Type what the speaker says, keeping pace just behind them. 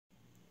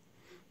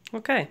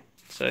Okay,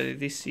 so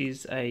this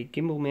is a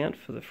gimbal mount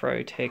for the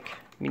Feiyutech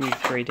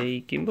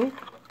Mini3D gimbal.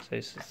 So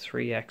this is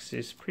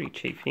 3-axis, pretty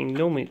cheap thing.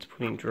 Normally it's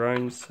put in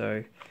drones,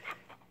 so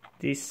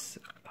this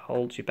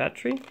holds your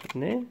battery in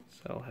there.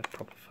 So I'll have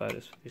proper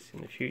photos for this in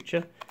the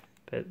future.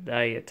 But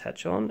they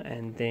attach on,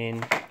 and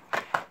then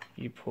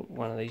you put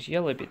one of these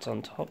yellow bits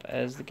on top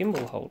as the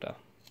gimbal holder.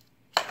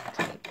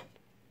 So it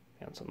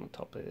mounts on the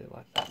top of it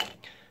like that.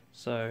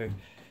 So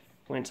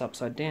when it's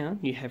upside down,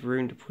 you have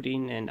room to put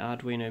in an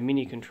Arduino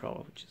mini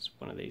controller, which is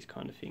one of these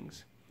kind of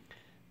things.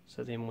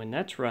 So then when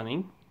that's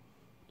running,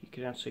 you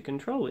can actually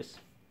control this.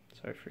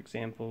 So for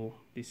example,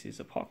 this is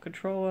a pot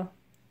controller.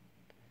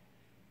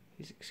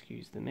 Please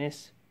excuse the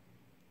mess.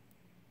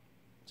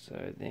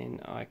 So then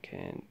I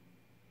can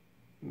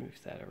move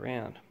that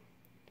around.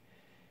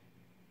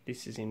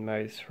 This is in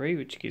mode 3,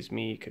 which gives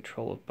me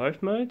control of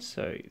both modes.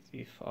 So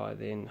if I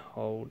then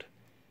hold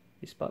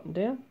this button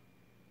down,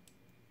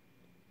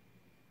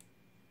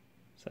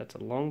 so that's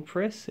a long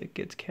press, it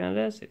gets counted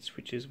as, it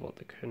switches what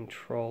the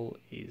control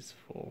is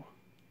for.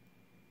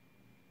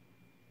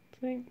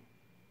 See?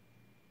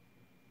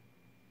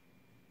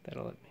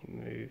 That'll let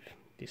me move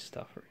this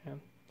stuff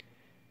around.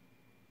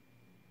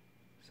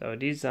 So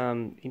it is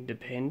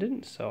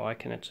independent, so I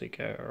can actually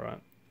go,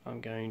 alright, I'm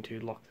going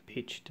to lock the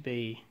pitch to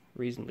be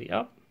reasonably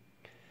up.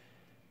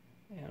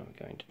 And I'm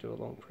going to do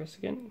a long press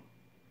again.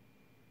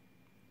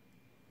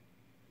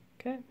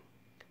 Okay,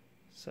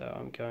 so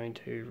I'm going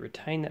to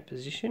retain that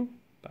position,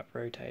 but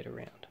rotate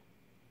around.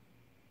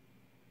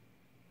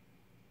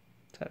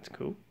 So that's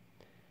cool.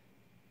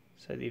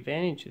 So the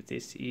advantage of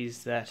this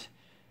is that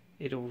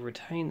it'll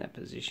retain that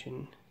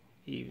position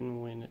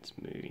even when it's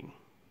moving.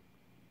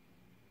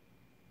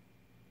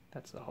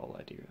 That's the whole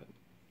idea of it.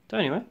 So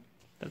anyway,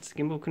 that's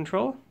the gimbal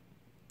controller.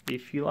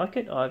 If you like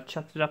it, I've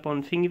chucked it up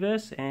on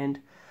Thingiverse, and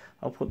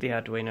I'll put the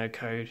Arduino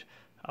code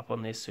up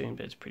on there soon,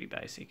 but it's pretty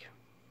basic.